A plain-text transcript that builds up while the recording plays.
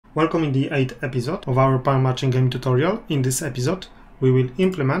Welcome in the 8th episode of our Power Matching game tutorial. In this episode, we will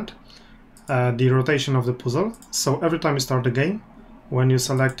implement the rotation of the puzzle. So every time you start the game, when you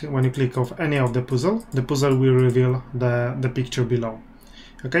click off any of the puzzle will reveal the picture below.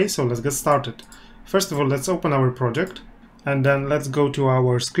 Okay, so let's get started. First of all, let's open our project and then let's go to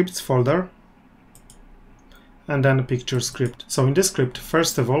our scripts folder and then picture script. So in this script,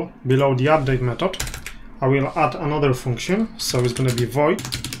 first of all, below the update method, I will add another function. So it's going to be void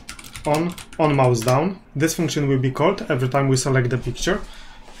on mouse down. This function will be called every time we select the picture.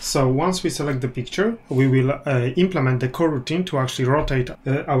 So once we select the picture, we will implement the coroutine to actually rotate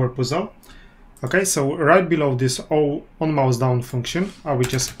our puzzle. Okay, so right below this on mouse down function, I will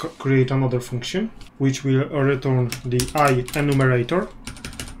just create another function which will return the I enumerator.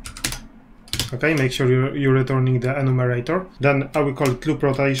 Okay, make sure you're returning the enumerator. Then I will call it loop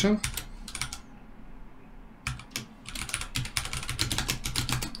rotation.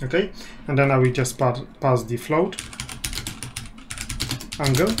 Okay, and then I will just pass the float,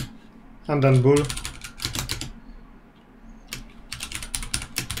 angle, and then bool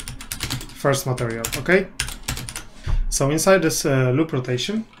first material. Okay, so inside this loop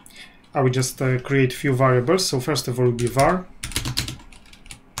rotation, I will just create few variables. So first of all will be var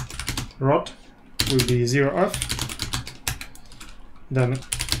rot will be 0f, then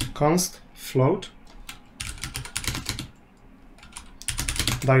const float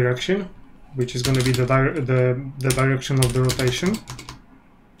direction, which is going to be the direction of the rotation,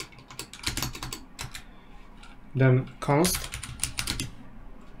 then const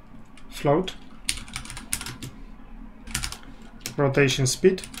float rotation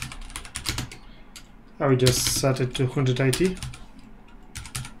speed. I will just set it to 180.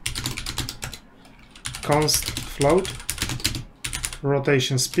 Const float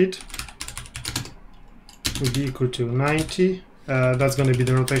rotation speed will be equal to 90. That's going to be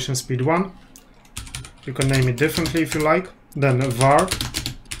the rotation speed 1. You can name it differently if you like. Then var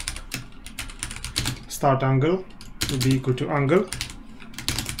start angle will be equal to angle.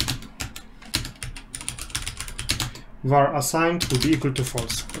 Var assigned will be equal to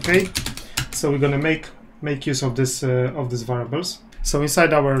false. Okay, so we're going to make use of these variables. So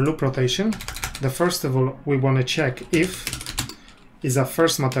inside our loop rotation, the first of all we want to check if is a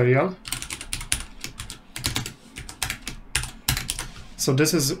first material. So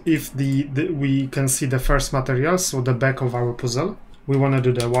this is if we can see the first material, so the back of our puzzle. We want to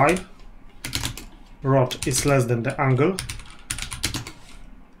do the while rot is less than the angle.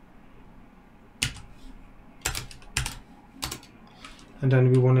 And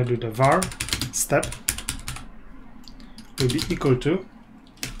then we want to do the var step will be equal to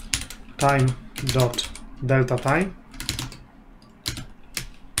time dot delta time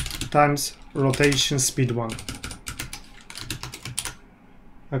times rotation speed 1.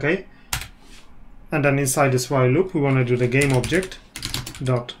 Okay, and then inside this while loop we want to do the game object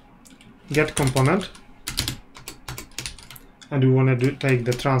dot get component, and we want to take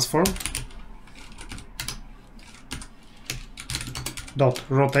the transform dot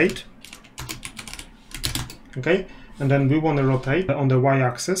rotate. Okay, and then we want to rotate on the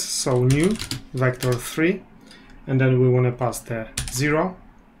y-axis, so new vector 3, and then we want to pass the 0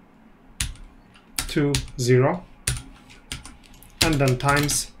 to 0 and then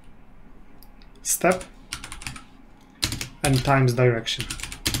times step and times direction.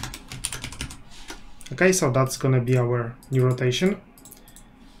 Okay, so that's going to be our new rotation.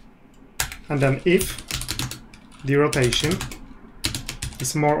 And then if the rotation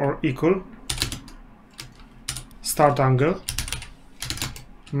is more or equal start angle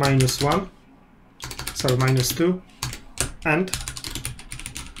 -1, sorry, -2, and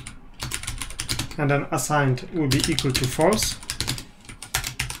then assigned will be equal to false,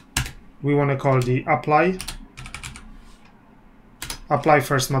 we want to call the apply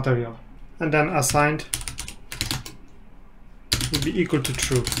first material, and then assigned will be equal to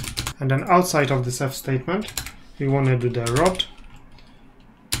true. And then outside of this if statement we want to do the rot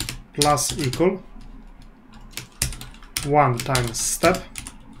plus equal 1 times step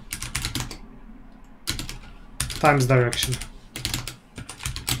times direction.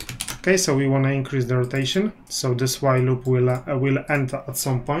 Okay, so we want to increase the rotation, so this while loop will end at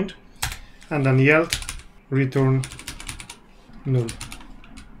some point, and then yield return null.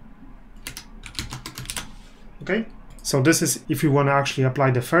 Okay, so this is if you want to actually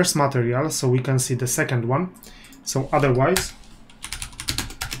apply the first material, so we can see the second one. So otherwise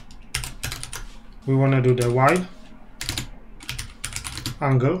we want to do the while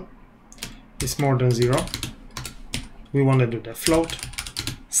angle is more than 0. We want to do the float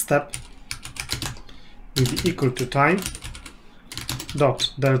step will be equal to time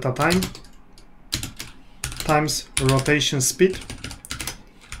dot delta time times rotation speed.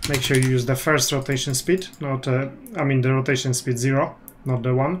 Make sure you use the first rotation speed, not the rotation speed 0, not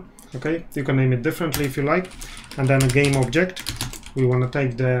the 1. Okay, you can name it differently if you like. And then a game object, we want to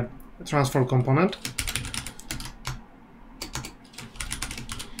take the transform component,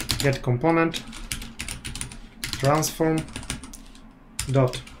 get component transform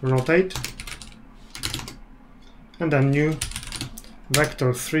dot rotate, and then new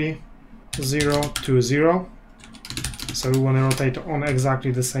vector 3 0 2 0. So we want to rotate on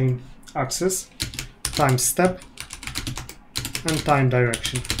exactly the same axis, time step and time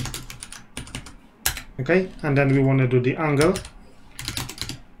direction. Okay, and then we want to do the angle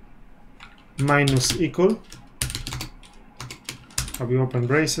minus equal, we open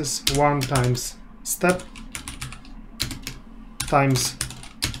braces, 1 times step times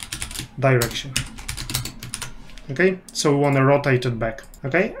direction. Okay, so we want to rotate it back.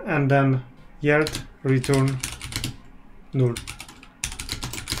 Okay, and then yield return null.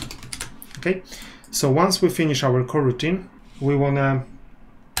 Okay, so once we finish our coroutine, we want to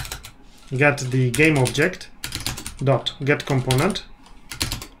get the game object dot get component,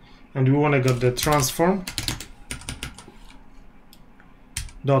 and we want to get the transform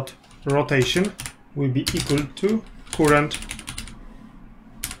dot rotation will be equal to current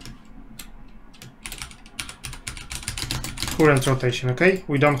rotation. Okay,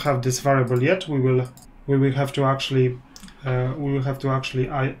 we don't have this variable yet. We will have to actually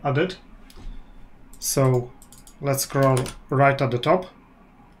add it. So let's scroll right at the top,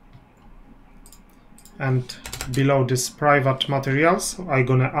 and below this private materials, I'm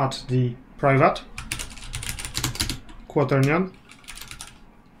gonna add the private quaternion,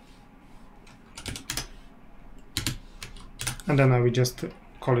 and then I will just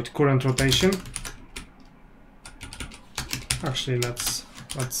call it current rotation. Actually, let's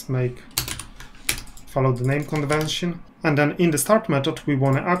follow the name convention. And then in the start method, we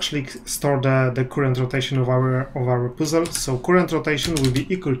want to actually store the current rotation of our puzzle. So current rotation will be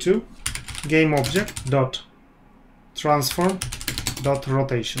equal to game object dot transform dot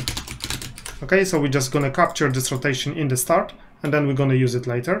rotation. Okay, so we're just gonna capture this rotation in the start, and then we're gonna use it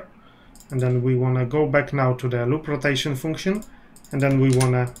later. And then we wanna go back now to the loop rotation function, and then we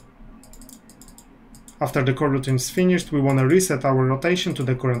wanna, after the coroutine is finished, we wanna reset our rotation to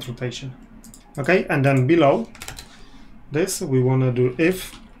the current rotation. Okay, and then below this, we want to do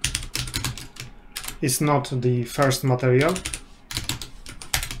if is not the first material.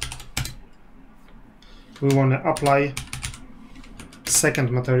 We want to apply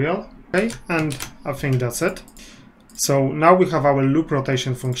second material. Okay, and I think that's it. So now we have our loop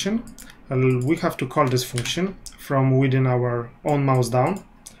rotation function. We have to call this function from within our on mouse down.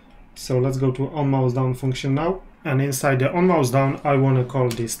 So let's go to on mouse down function now. And inside the on mouse down, I want to call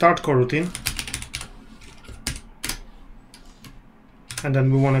the start coroutine. And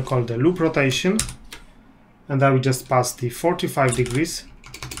then we want to call the loop rotation, and I will just pass the 45 degrees,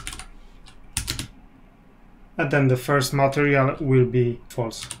 and then the first material will be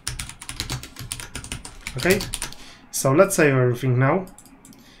false. Okay, so let's save everything now,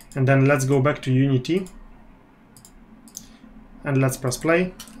 and then let's go back to Unity, and let's press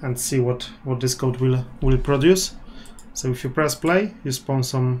play and see what this code will produce. So if you press play, you spawn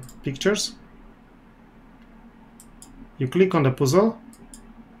some pictures, you click on the puzzle,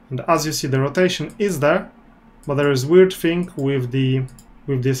 and as you see, the rotation is there, but there is weird thing with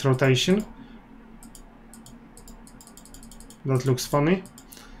this rotation that looks funny.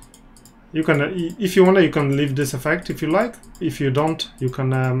 You can, if you want, you can leave this effect if you like. If you don't, you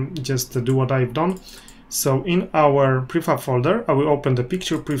can just do what I've done. So in our prefab folder, I will open the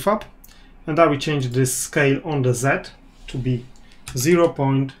picture prefab, and I will change this scale on the Z to be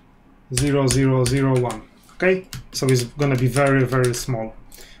 0.0001. Okay, so it's gonna be very, very small.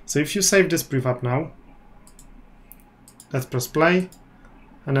 So if you save this prefab now, let's press play,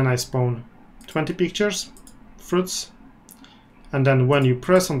 and then I spawn 20 pictures, fruits, and then when you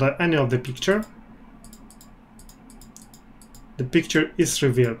press on any of the picture is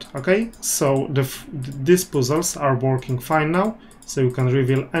revealed. Okay, so these puzzles are working fine now, so you can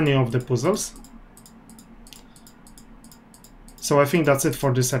reveal any of the puzzles. So I think that's it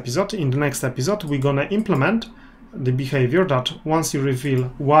for this episode. In the next episode, we're gonna implement the behavior that once you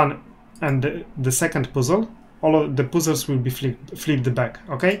reveal one and the second puzzle, all of the puzzles will be flipped back.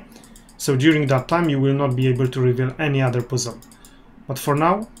 Okay, so during that time you will not be able to reveal any other puzzle. But for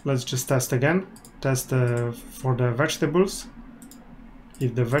now, let's just test again. Test for the vegetables,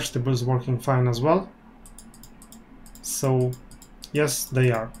 if the vegetables working fine as well. So yes,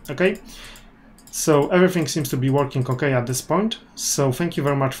 they are. Okay, So everything seems to be working okay at this point. So thank you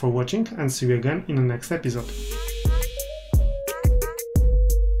very much for watching and see you again in the next episode.